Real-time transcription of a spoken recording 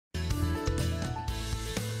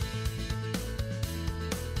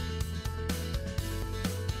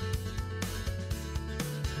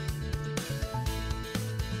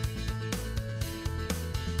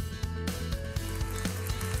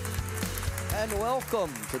And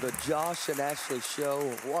welcome to the Josh and Ashley Show.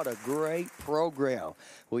 What a great program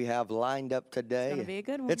we have lined up today. It's going to be a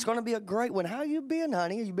good one. It's going to be a great one. How you been,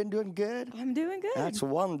 honey? You been doing good? I'm doing good. That's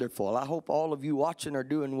wonderful. I hope all of you watching are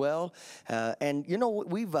doing well. And you know,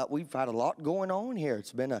 we've had a lot going on here.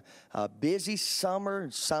 It's been a busy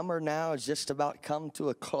summer. Summer now has just about come to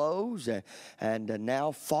a close, and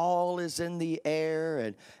now fall is in the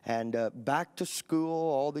air, and back to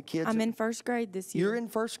school. All the kids. I'm in first grade this year. You're in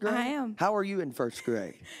first grade? I am. How are you in first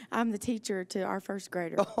grade? I'm the teacher to our first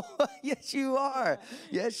grader. Oh, yes, you are.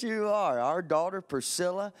 Yes, you are. Our daughter,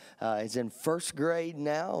 Priscilla, is in first grade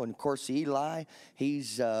now. And, of course, Eli,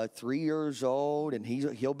 he's 3 years old, and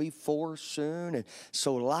he'll be 4 soon. And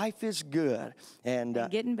so life is good. And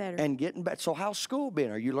getting better. And getting better. So how's school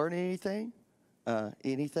been? Are you learning anything?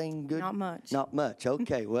 Anything good? Not much. Not much.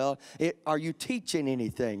 Okay. Well, are you teaching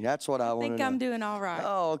anything? That's what I want to know. I think I'm doing all right.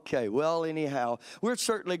 Oh, okay. Well, anyhow, we're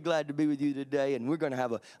certainly glad to be with you today, and we're going to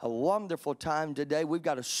have a wonderful time today. We've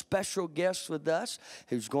got a special guest with us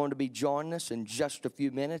who's going to be joining us in just a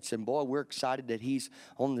few minutes, and boy, we're excited that he's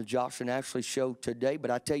on the Josh and Ashley Show today.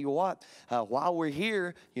 But I tell you what, while we're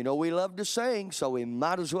here, you know we love to sing, so we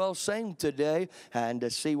might as well sing today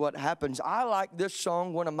and see what happens. I like this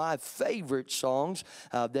song, one of my favorite songs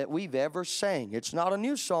that we've ever sang. It's not a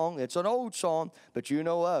new song, it's an old song, but you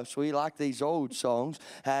know us, we like these old songs,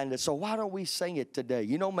 and so why don't we sing it today?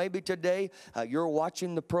 You know, maybe today you're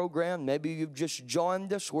watching the program, maybe you've just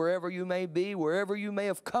joined us, wherever you may be, wherever you may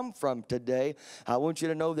have come from today. I want you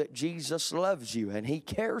to know that Jesus loves you and He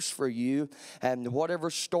cares for you, and whatever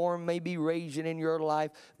storm may be raging in your life,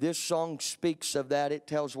 this song speaks of that. It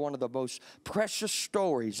tells one of the most precious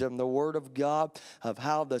stories in the Word of God of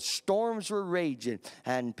how the storms were raging.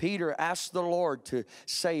 And Peter asked the Lord to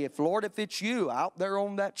say, Lord, if it's you out there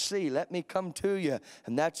on that sea, let me come to you.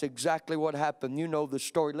 And that's exactly what happened. You know the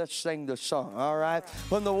story. Let's sing the song, all right?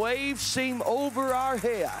 When the waves seem over our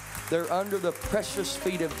head, they're under the precious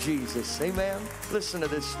feet of Jesus. Amen? Listen to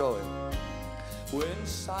this story. When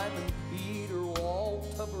Simon Peter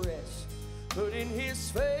walked abreast, putting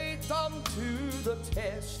his faith unto the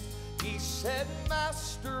test, he said,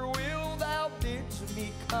 Master, will thou bid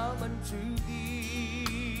me come unto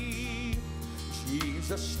thee?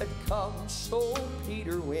 Jesus said, come, so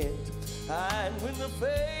Peter went. And when the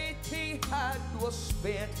faith he had was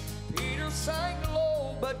spent, Peter sank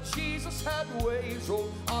low, but Jesus had waves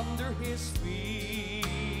rolled under his feet.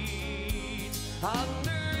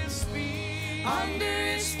 Under his feet. Under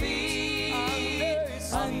his feet.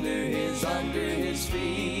 Under his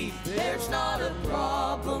feet. There's not a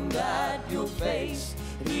problem that you'll face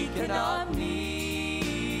that He cannot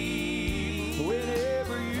meet.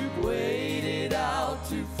 Whenever you've waded out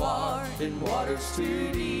too far in waters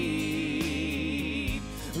too deep,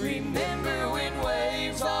 remember when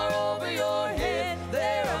waves are over your head,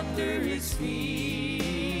 they're under His feet.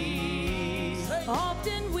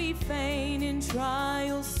 Often we faint in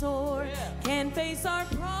trials sore, can't face our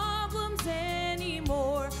problems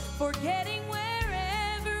anymore, forgetting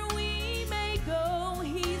wherever we may go,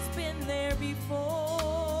 He's been there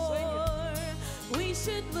before. We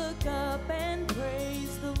should look up and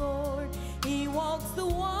praise the Lord. He walks the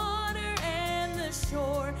water and the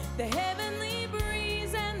shore. The heavenly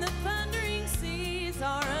breeze and the thundering seas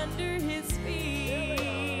are under His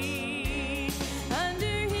feet.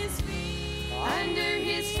 Under His feet. Under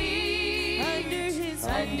His feet. Under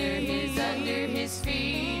His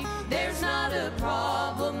feet. There's not a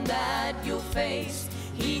problem that you'll face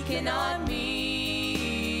He cannot meet.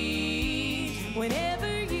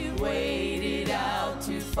 Whenever you've waded out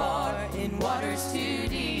too far in waters too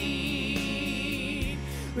deep,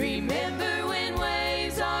 remember when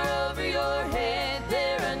waves are over your head,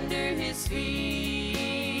 they're under His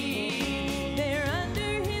feet. They're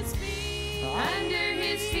under His feet. Under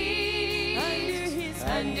His feet. Under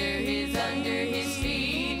His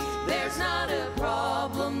feet. There's not a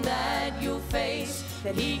problem that you'll face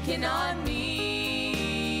that He cannot meet.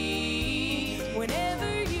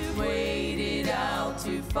 Whenever you've waded out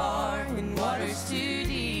too far in waters too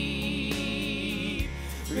deep,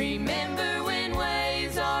 remember when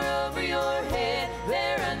waves are over your head,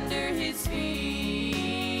 they're under His feet.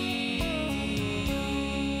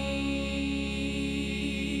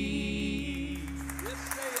 Yes,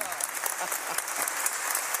 they are.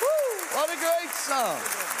 Woo, what a great song.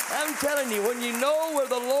 I'm telling you, when you know where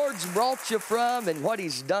the Lord's brought you from and what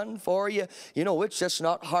He's done for you, you know, it's just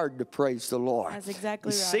not hard to praise the Lord. That's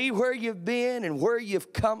exactly you right. See where you've been and where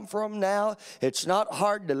you've come from now. It's not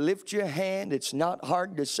hard to lift your hand. It's not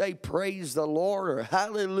hard to say praise the Lord or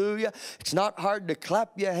hallelujah. It's not hard to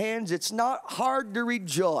clap your hands. It's not hard to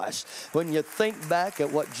rejoice when you think back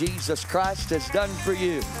at what Jesus Christ has done for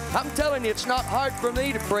you. I'm telling you, it's not hard for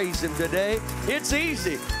me to praise Him today. It's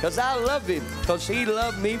easy because I love Him, because He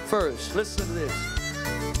loved me first. Listen to this.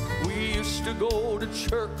 We used to go to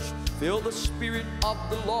church, feel the Spirit of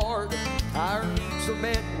the Lord. Our needs are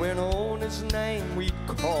met when on His name we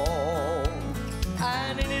call.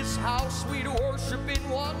 And in His house we'd worship in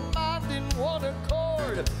one mind, in one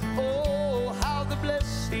accord. Oh, how the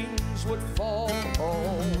blessings would fall.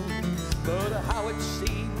 But how it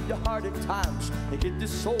seemed hard at times to get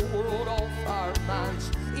this whole world off our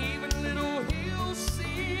minds. Even little hills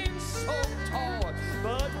seem so tall.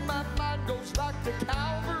 But my mind goes back to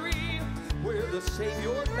Calvary, where the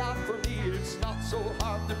Savior died for me. It's not so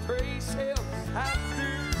hard to praise Him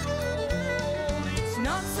after all. It's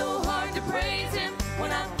not so hard to praise Him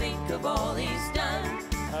when I think of all He's done.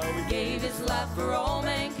 How He gave His life for all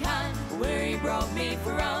mankind, where He brought me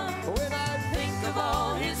from. When I Think of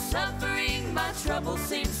all His suffering, my troubles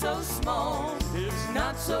seem so small. It's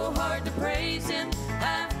not so hard to praise Him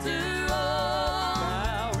after all.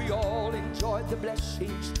 Now we all enjoy the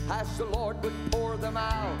blessings as the Lord would pour them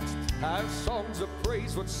out. Our songs of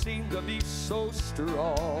praise would seem to be so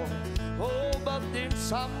strong. Oh, but then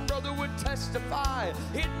some brother would testify,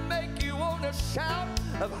 it'd make you want to shout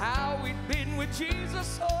of how we'd been with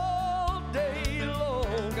Jesus all day long.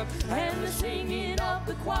 And the singing of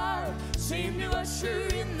the choir seemed to usher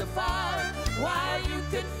in the fire, while you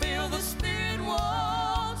could feel the Spirit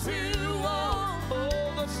wall to wall.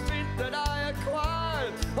 Oh, the strength that I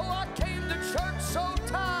acquired. Oh, I came to church so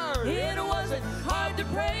tired. It wasn't hard to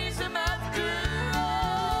praise Him after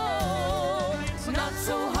all. It's not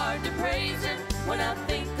so hard to praise Him when I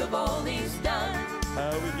think of all He's done.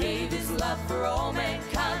 How He gave His life for all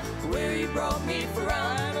mankind, where He brought me from.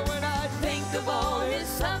 when I Think of all His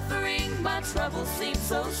suffering, my troubles seem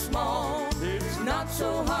so small. It's not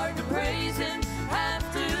so hard to praise Him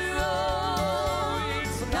after all.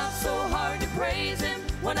 It's not so hard to praise Him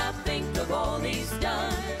when I think of all He's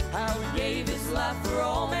done. How He gave His life for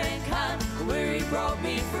all mankind, where He brought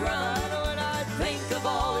me from. when I Think of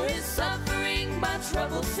all His suffering, my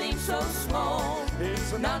troubles seem so small.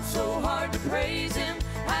 It's not so hard to praise Him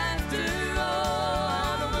after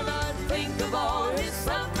all. when I Think of all His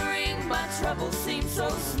suffering, my troubles seem so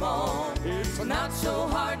small. It's not so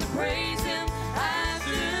hard to praise Him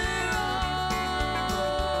after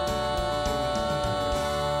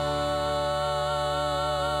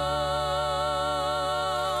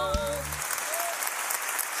all.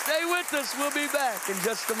 Stay with us. We'll be back in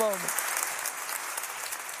just a moment.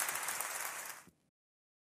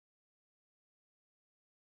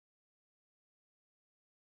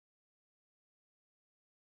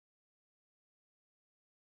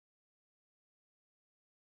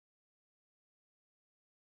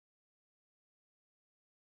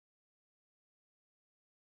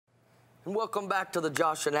 And welcome back to the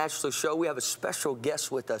Josh and Ashley Show. We have a special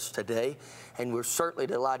guest with us today, and we're certainly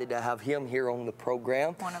delighted to have him here on the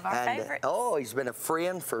program. One of our favorites. Oh, he's been a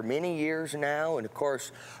friend for many years now, and of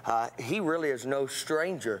course, he really is no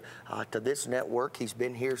stranger to this network. He's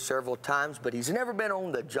been here several times, but he's never been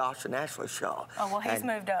on the Josh and Ashley Show. Oh, well, he's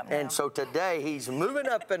moved up now. And so today, he's moving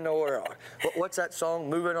up in the world. What's that song,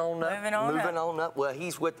 Moving On Up? Moving On Moving Up. On Up. Well,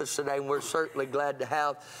 he's with us today, and we're certainly glad to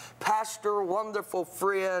have Pastor, wonderful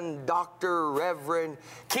friend, Dr. Reverend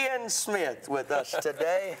Ken Smith with us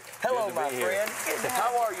today. Hello, Good to my be here. friend.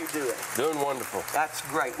 How are you doing? Doing wonderful. That's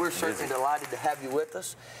great. We're certainly delighted to have you with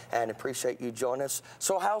us and appreciate you joining us.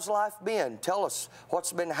 So how's life been? Tell us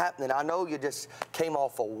what's been happening. I know you just came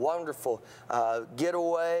off a wonderful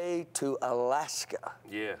getaway to Alaska.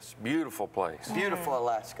 Yes, beautiful place. Beautiful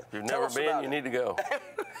Alaska. If you've Tell never us been, about you it. need to go.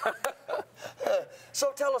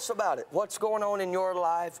 So tell us about it. What's going on in your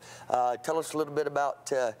life? Tell us a little bit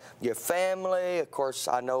about your family. Of course,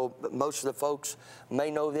 I know most of the folks may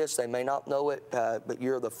know this. They may not know it. But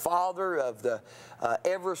you're the father of the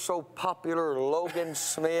ever so popular Logan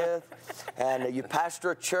Smith. And you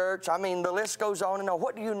pastor a church. I mean, the list goes on and on.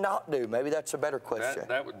 What do you not do? Maybe that's a better question.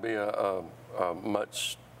 That would be a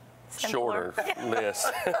much shorter list.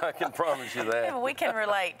 I can promise you Yeah, that. we can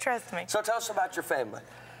relate, trust me. So tell us about your family.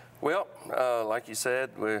 Well, like you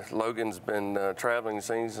said, Logan's been traveling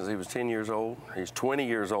since he was 10 years old. He's 20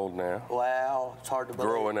 years old now, Wow, it's hard to believe.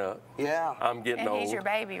 growing up. Yeah. I'm getting And old. he's your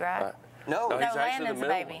baby, right? No. No, he's No, actually Landon's the the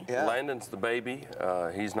middle baby. one. Yeah. Landon's the baby.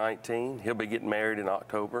 He's 19. He'll be getting married in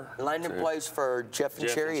October. Landon plays for Jeff and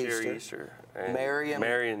Sherry Easter. And Mary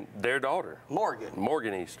and their daughter.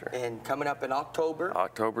 Morgan Easter. And coming up in October.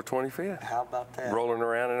 October 25th. How about that? Rolling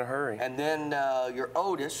around in a hurry. And then your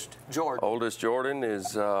oldest, Jordan. Oldest Jordan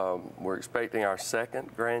is, we're expecting our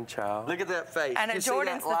second grandchild. Look at that face. And You see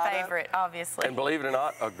Jordan's that the light up? favorite, obviously. And believe it or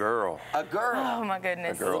not, a girl. A girl. Oh my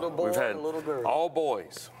goodness. A girl. little boy We've had and a little girl. all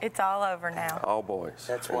boys. It's all over now. All boys.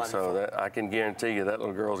 That's and wonderful. So that, I can guarantee you that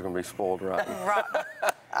little girl's going to be spoiled right. Right.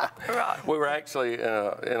 Right. We were actually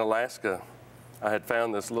in Alaska. I had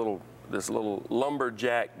found this little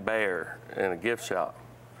lumberjack bear in a gift shop,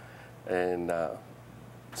 and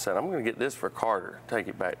said, I'm going to get this for Carter. Take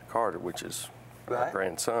it back to Carter, which is Right. our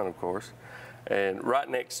grandson, of course. And right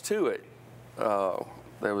next to it,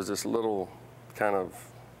 there was this little kind of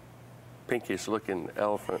pinkish-looking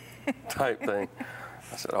elephant type thing.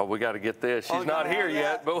 I said, oh, we got to get this. She's not here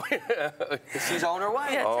yet, but She's on her way.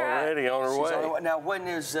 Yeah. already on her She's way. on her way. Now, when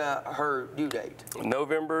is her due date?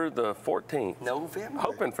 November the 14th. November.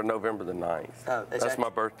 Hoping for November the 9th. Oh, is That's that- my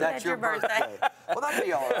birthday. That's your birthday. Well, that'd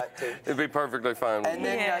be all right, too. It'd be perfectly fine with And me.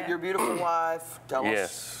 then Yeah. your beautiful wife, tell us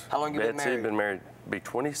Yes. how long you been Betsy married. been married, be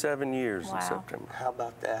 27 years Wow. in September. How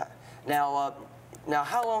about that? Now,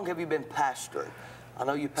 how long have you been pastoring? I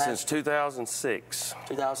know you Since pastored 2006.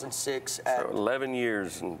 2006 at, So 11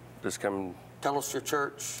 years and just coming. tell us your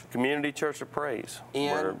church. Community Church of Praise.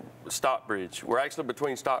 In? We're Stockbridge. We're actually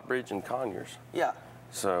between Stockbridge and Conyers. Yeah.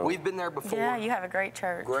 So We've been there before. Yeah, you have a great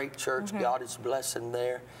church. Great church. God is blessing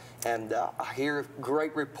there. And I hear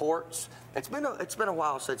great reports. It's been a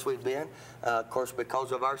while since we've been, of course,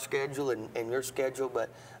 because of our schedule and your schedule, but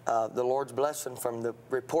the Lord's blessing from the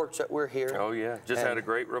reports that we're hearing. Oh yeah, just And had a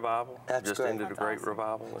great revival. That's just great. ended That's a great awesome.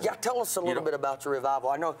 revival. Yeah, tell us a little bit about your revival.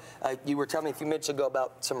 I know you were telling me a few minutes ago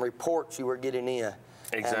about some reports you were getting in.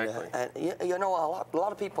 Exactly. And you know, a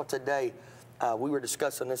lot of people today, we were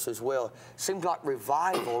discussing this as well, seems like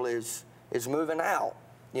revival is moving out.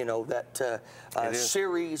 You know, that It is.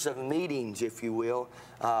 series of meetings, if you will.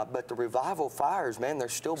 But the revival fires, man, they're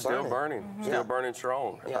still burning. Still burning, still Yeah. burning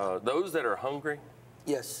strong. Yeah. Those that are hungry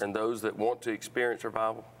Yes, and those that want to experience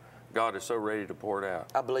revival, God is so ready to pour it out.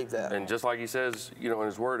 I believe that. And just like he says, you know, in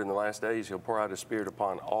his word, in the last days, he'll pour out his spirit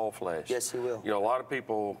upon all flesh. Yes, he will. You know, a lot of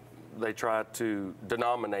people, they try to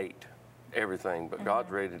denominate everything, but God's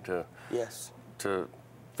ready Yes. to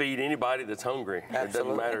feed anybody that's hungry. It doesn't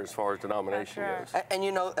Absolutely. matter as far as denomination That's goes. And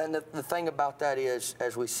you know, and the thing about that is,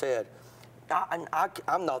 as we said,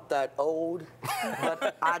 I'm not that old,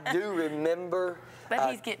 but I do remember. But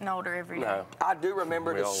he's getting older every day. No. I do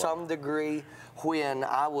remember We to all are. some degree when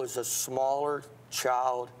I was a smaller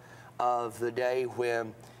child of the day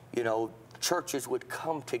when, you know, churches would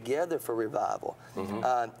come together for revival.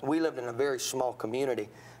 We lived in a very small community.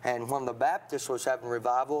 And when the Baptist was having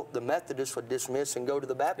revival, the Methodists would dismiss and go to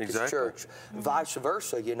the Baptist Exactly. church. Vice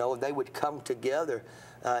versa, you know, they would come together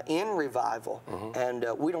in revival. And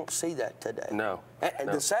we don't see that today. No, And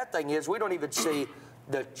no. the sad thing is, we don't even see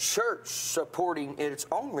the church supporting its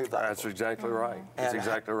own revival. That's exactly right. That's And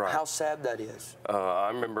exactly right. How sad that is. I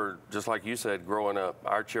remember, just like you said, growing up,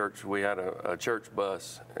 our church, we had a church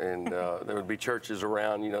bus, and there would be churches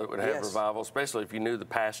around, you know, that would have Yes. revival, especially if you knew the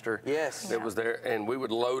pastor Yes. that was there. And we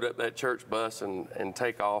would load up that church bus and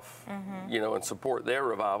take off, you know, and support their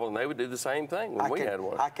revival. And they would do the same thing when we had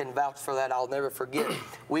one. I can vouch for that. I'll never forget.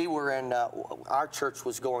 We were in, our church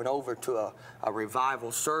was going over to a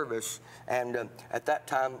revival service, and at that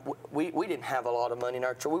time, we didn't have a lot of money in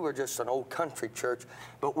our church. We were just an old country church,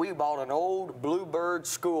 but we bought an old Bluebird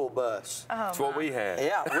school bus. That's what we had.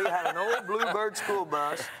 Yeah, we had an old Bluebird school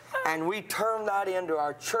bus, and we turned that into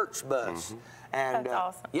our church bus. And, That's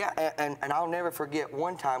awesome. Yeah, and I'll never forget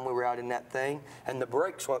one time we were out in that thing, and the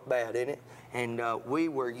brakes went bad in it, and we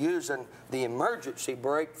were using the emergency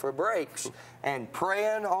brake for brakes and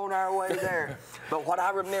praying on our way there. But what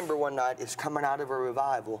I remember one night is coming out of a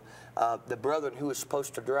revival, the brother who was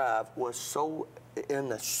supposed to drive was so in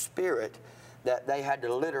the spirit that they had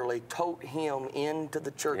to literally tote him into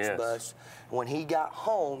the church Yes. bus. When he got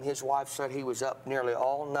home, his wife said he was up nearly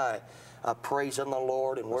all night praising the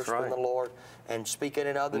Lord and worshiping right. the Lord and speaking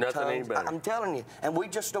in other Nothing any tongues. better. I'm telling you, and we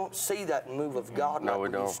just don't see that move of God No, like we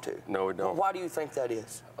we don't. used to. No, we don't. Why do you think that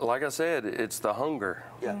is? Like I said, it's the hunger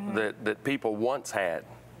Yeah. that people once had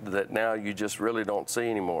that now you just really don't see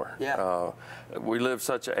anymore. Yeah. We live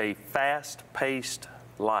such a fast-paced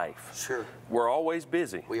life. Sure. We're always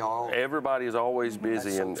busy. We are. Everybody is always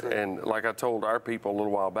busy. That's so true. And like I told our people a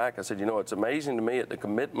little while back, I said, you know, it's amazing to me at the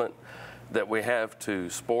commitment that we have to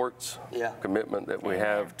sports, Yeah. commitment that we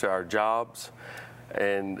have to our jobs,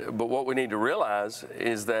 But what we need to realize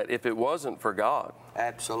is that if it wasn't for God,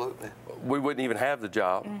 absolutely, we wouldn't even have the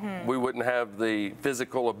job. We wouldn't have the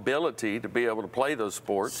physical ability to be able to play those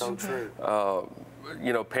sports. So true.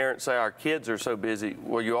 You know, parents say our kids are so busy.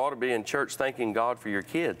 Well, you ought to be in church thanking God for your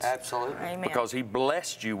kids. Absolutely. Amen. Because He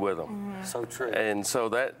blessed you with them. So true. And so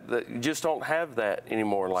that you just don't have that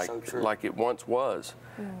anymore like it once was.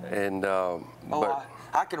 And but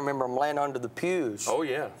I can remember them laying under the pews. Oh,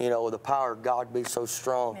 yeah. You know, the power of God be so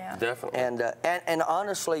strong. Yeah. Definitely. And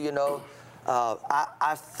honestly, you know,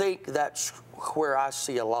 I think that's where I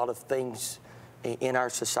see a lot of things in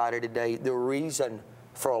our society today. The reason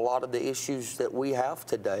for a lot of the issues that we have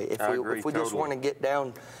today. If we just want to get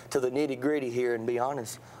down to the nitty-gritty here and be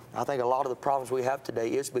honest, I think a lot of the problems we have today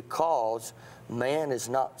is because man is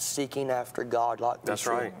not seeking after God like we that's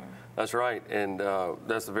should. right. That's right, and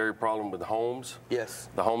that's the very problem with the homes. Yes.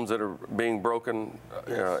 The homes that are being broken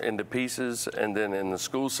into pieces, and then in the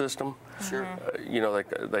school system. Sure. You know,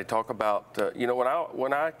 they talk about, you know,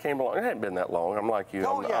 when I came along, it hadn't been that long. I'm like you.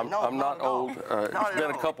 Oh, I'm not old. It's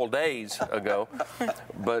been a couple days ago.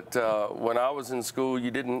 But when I was in school, you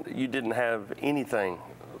didn't have anything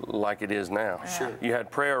like it is now. Sure. You had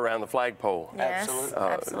prayer around the flagpole. Yes, Absolutely.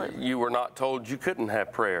 absolutely. You were not told you couldn't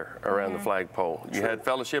have prayer around the flagpole. You had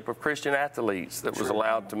Fellowship of Christian Athletes that was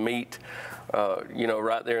allowed to meet, you know,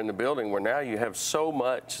 right there in the building, where now you have so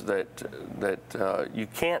much that you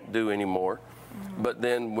can't do anymore. But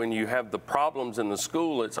then when you have the problems in the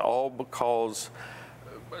school, it's all because,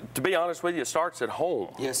 to be honest with you, it starts at home.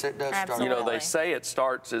 Yes, it does start. Absolutely. You know, they say it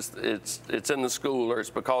starts, it's in the school or it's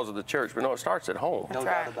because of the church, but no, it starts at home. No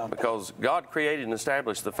doubt about that. Because God created and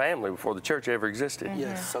established the family before the church ever existed.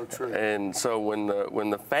 Yes, so true. And so when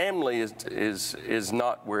the family is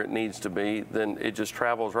not where it needs to be, then it just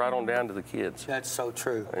travels right on down to the kids. That's so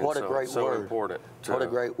true. And What a so great it's so word. important. What a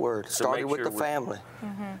great word. Started with sure the family.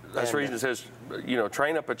 That's the reason it says, you know,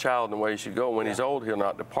 train up a child in the way he should go. When he's old, he'll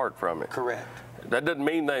not depart from it. Correct. That doesn't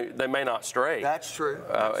mean they may not stray. That's true.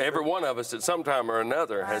 Every one of us at some time or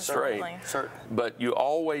another has strayed. Certainly. Certainly. But you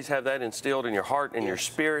always have that instilled in your heart and your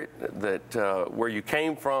spirit, that where you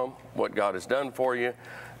came from, what God has done for you,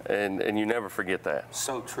 and you never forget that.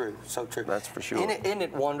 So true. So true. That's for sure. Isn't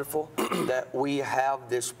it wonderful that we have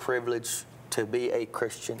this privilege to be a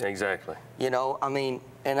Christian? Exactly. You know, I mean,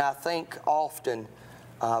 and I think often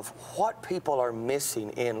of what people are missing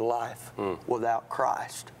in life without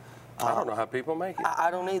Christ. I don't know how people make it. I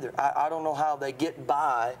don't either. I don't know how they get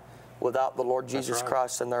by without the Lord Jesus right.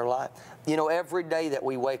 Christ in their life. You know, every day that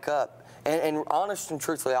we wake up, and honest and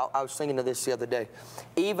truthfully, I was thinking of this the other day,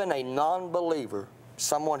 even a non-believer,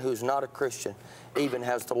 someone who's not a Christian, even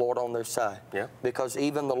has the Lord on their side. Yeah. Because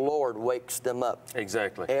even the Lord wakes them up.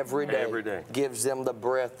 Exactly. Every day. Every day. Gives them the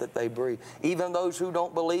breath that they breathe. Even those who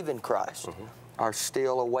don't believe in Christ are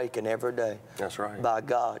still awakened every day. That's right. By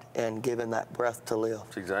God and given that breath to live.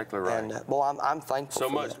 That's exactly right. And well, I'm thankful So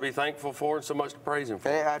for much that. to be thankful for and so much to praise Him for.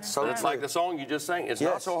 Yeah, that's so It's true. like the song you just sang. It's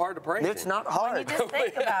not Yes. so hard to praise Him. It's not You hard. just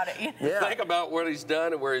think about it. Yeah. Think about what He's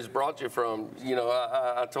done and where He's brought you from. You know,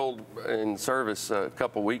 I told in service a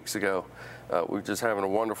couple weeks ago, we were just having a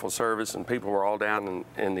wonderful service and people were all down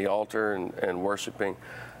in the altar and worshiping.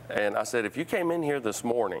 And I said, if you came in here this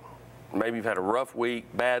morning, maybe you've had a rough week,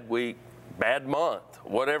 bad month,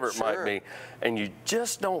 whatever it might Sure. be, and you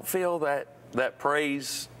just don't feel that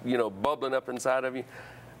praise, you know, bubbling up inside of you,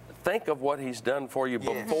 think of what He's done for you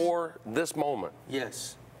Yes. before this moment.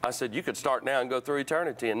 Yes. I said, you could start now and go through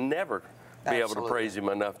eternity and never be able to Absolutely. praise Him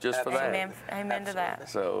enough just for that. Amen. Amen to that.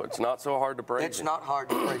 So it's not so hard to praise It's Him. not hard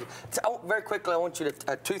to praise. So, very quickly, I want you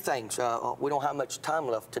to, two things. We don't have much time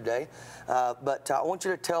left today, but I want you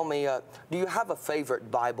to tell me, do you have a favorite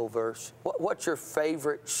Bible verse? What's your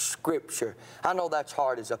favorite scripture? I know that's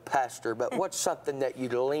hard as a pastor, but what's something that you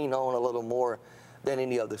lean on a little more than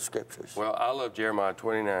any other scriptures? Well, I love Jeremiah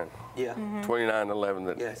 29, Yeah. 29:11,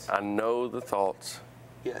 that Yes. I know the thoughts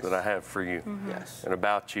Yes. that I have for you Yes. and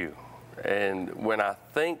about you. And when I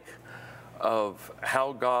think of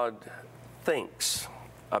how God thinks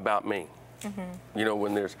about me, you know,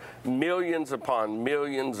 when there's millions upon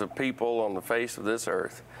millions of people on the face of this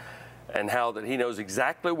earth, and how that He knows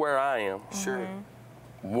exactly where I am, Sure.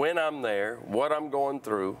 when I'm there, what I'm going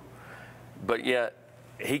through, but yet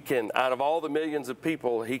He can, out of all the millions of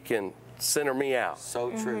people, He can center me out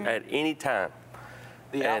So true. at any time.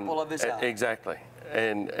 The apple of His eye. Exactly.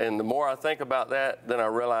 And the more I think about that, then I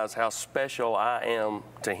realize how special I am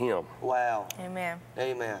to Him. Wow. Amen.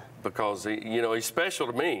 Amen. Because He's special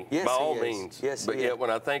to me, Yes, by all He is. means. Yes, but He yet is. when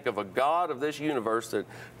I think of a God of this universe that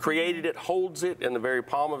created it, holds it in the very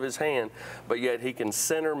palm of His hand, but yet He can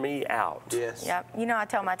center me out. Yes. Yep. You know, I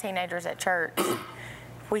tell my teenagers at church,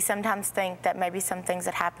 we sometimes think that maybe some things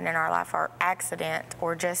that happen in our life are accident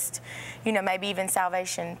or just, you know, maybe even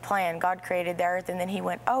salvation plan. God created the earth and then he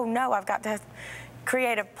went, oh no, I've got to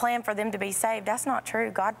create a plan for them to be saved. That's not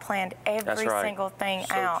true. God planned every single thing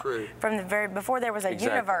out. True. From the very, before there was a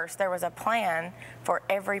Exactly. universe, there was a plan for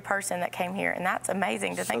every person that came here. And that's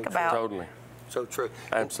amazing to think about. Totally. So true.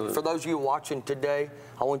 Absolutely. And for those of you watching today,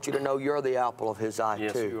 I want you to know you're the apple of his eye,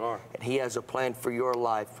 Yes, too. you are. And he has a plan for your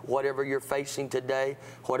life. Whatever you're facing today,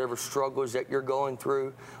 whatever struggles that you're going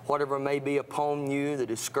through, whatever may be upon you, the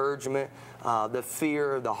discouragement, the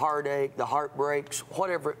fear, the heartache, the heartbreaks,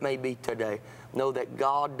 whatever it may be today, know that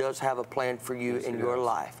God does have a plan for you in your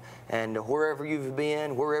life. And wherever you've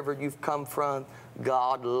been, wherever you've come from,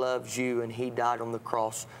 God loves you, and he died on the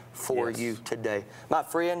cross for you today. My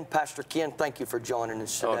friend, Pastor Ken, thank you for joining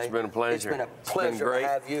us today. Oh, it's been a pleasure. It's been a pleasure to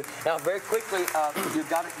have you. Now, very quickly, you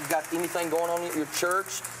got anything going on at your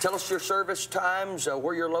church? Tell us your service times,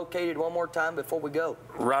 where you're located one more time before we go.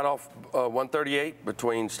 Right off 138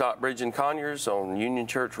 between Stockbridge and Conyers on Union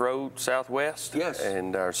Church Road Southwest. Yes.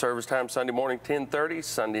 And our service time Sunday morning 10:30,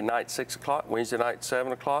 Sunday night 6 o'clock, Wednesday night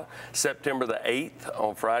 7 o'clock. September the 8th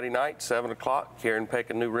on Friday night 7 o'clock. Karen Peck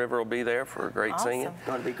and New River will be there for great singing. It's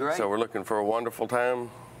going to be great. So we're looking for a wonderful time.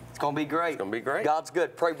 It's going to be great. It's going to be great. God's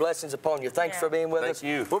good. Pray blessings upon you. Thanks for being with us.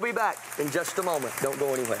 Thank you. We'll be back in just a moment. Don't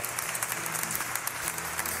go anywhere.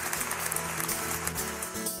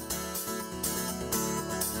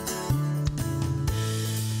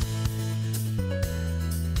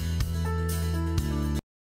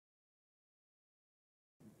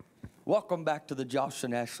 Welcome back to the Josh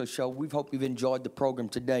and Ashley Show. We hope you've enjoyed the program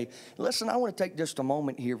today. Listen, I want to take just a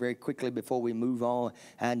moment here very quickly before we move on.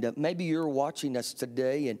 And maybe you're watching us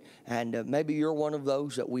today, and maybe you're one of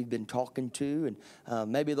those that we've been talking to,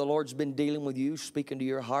 and maybe the Lord's been dealing with you, speaking to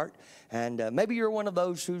your heart. And maybe you're one of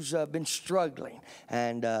those who's been struggling.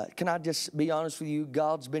 And can I just be honest with you?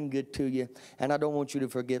 God's been good to you, and I don't want you to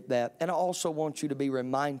forget that. And I also want you to be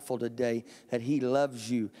mindful today that he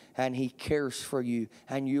loves you, and he cares for you,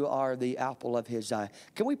 and you are the apple of his eye.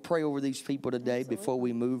 Can we pray over these people today before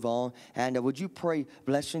we move on? And would you pray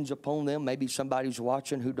blessings upon them? Maybe somebody's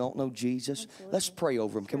watching who don't know Jesus. Let's pray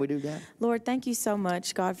over them. Can we do that? Lord, thank you so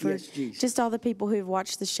much, God, for just all the people who've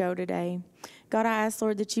watched the show today. God, I ask,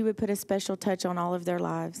 Lord, that you would put a special touch on all of their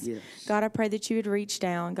lives. Yes. God, I pray that you would reach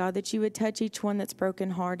down. God, that you would touch each one that's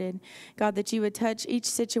brokenhearted. God, that you would touch each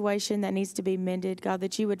situation that needs to be mended. God,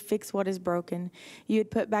 that you would fix what is broken. You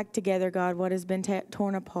would put back together, God, what has been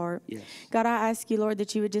torn apart. Yes. God, I ask you, Lord,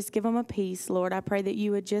 that you would just give them a peace. Lord, I pray that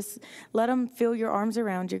you would just let them feel your arms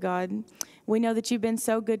around you, God. We know that you've been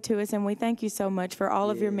so good to us, and we thank you so much for all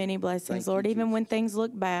of your many blessings, Lord. Even when things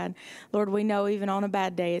look bad, Lord, we know even on a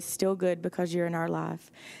bad day, it's still good because you're in our life.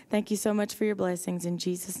 Thank you so much for your blessings. In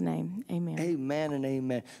Jesus' name, amen. Amen and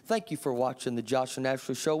amen. Thank you for watching the Josh and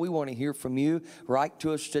Ashley Show. We want to hear from you. Write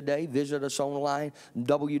to us today. Visit us online,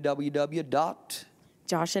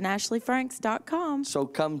 JoshandAshleyFranks.com. So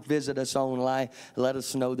come visit us online. Let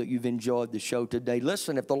us know that you've enjoyed the show today.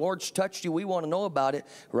 Listen, if the Lord's touched you, we want to know about it.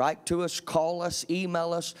 Write to us, call us,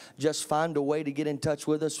 email us. Just find a way to get in touch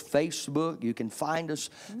with us. Facebook, you can find us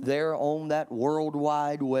there on that World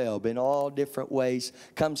Wide Web in all different ways.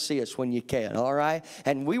 Come see us when you can, all right?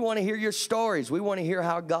 And we want to hear your stories. We want to hear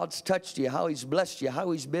how God's touched you, how he's blessed you,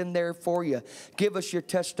 how he's been there for you. Give us your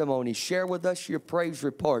testimony. Share with us your praise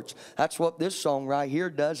reports. That's what this song right here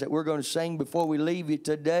does that we're going to sing before we leave you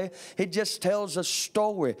today. It just tells a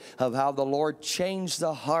story of how the Lord changed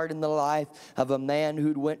the heart and the life of a man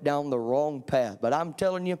who went down the wrong path. But I'm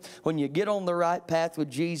telling you, when you get on the right path with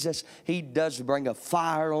Jesus, he does bring a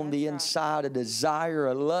fire on the inside, a desire,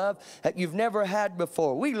 a love that you've never had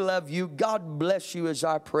before. We love you. God bless you is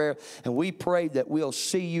our prayer. And we pray that we'll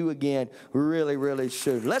see you again really, really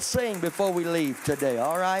soon. Let's sing before we leave today,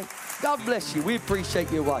 all right? God bless you. We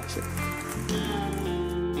appreciate you watching.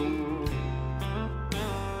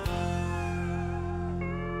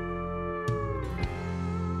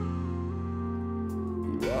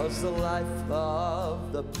 Was the life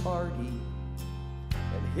of the party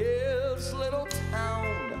in his little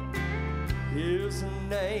town, his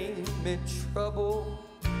name in trouble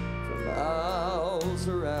for miles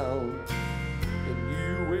around, and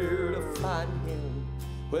you were to find him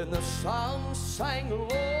when the sun sang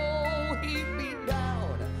low. He'd be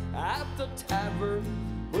down at the tavern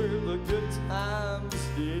where the good times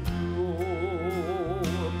did go.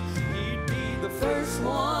 He'd be the first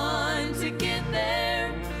one to get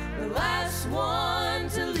there, the last one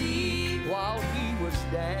to leave. While he was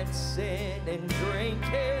dancing and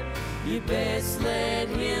drinking, you best let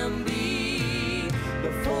him be.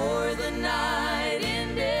 Before the night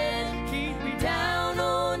ended, he'd be down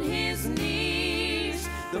on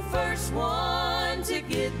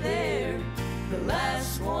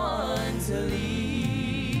last one to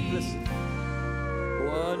leave. Listen.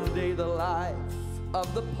 One day the life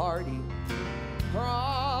of the party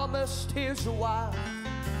promised his wife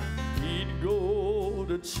he'd go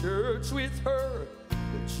to church with her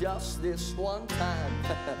just this one time.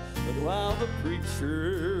 But while the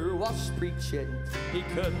preacher was preaching, he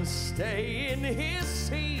couldn't stay in his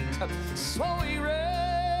seat. So he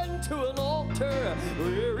ran to an altar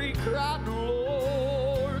where he cried,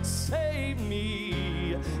 Lord, save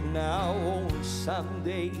me. Now on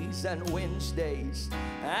Sundays and Wednesdays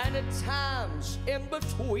and at times in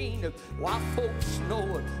between, while folks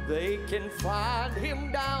know they can find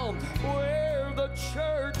him down where the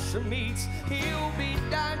church meets, he'll be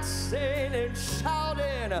dancing and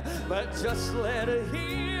shouting, but just let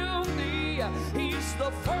him be. He's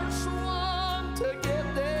the first one to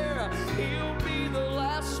get there, he'll be the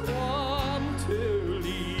last one to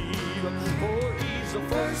leave. For he's the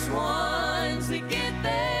First one to get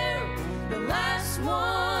there, the last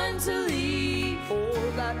one to leave. For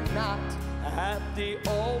that night at the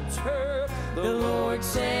altar, The Lord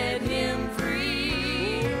set him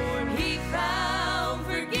free. He found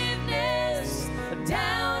forgiveness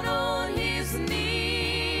down on his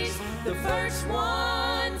knees. The first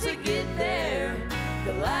one to get there,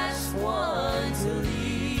 the last one to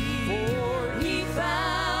leave. For He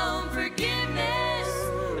found forgiveness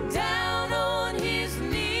down on his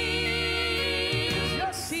knees.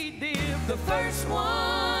 yes, he did. The first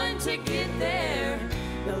one to get there,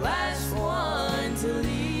 the last one to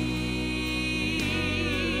leave.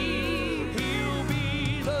 He'll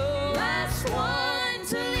be the Last one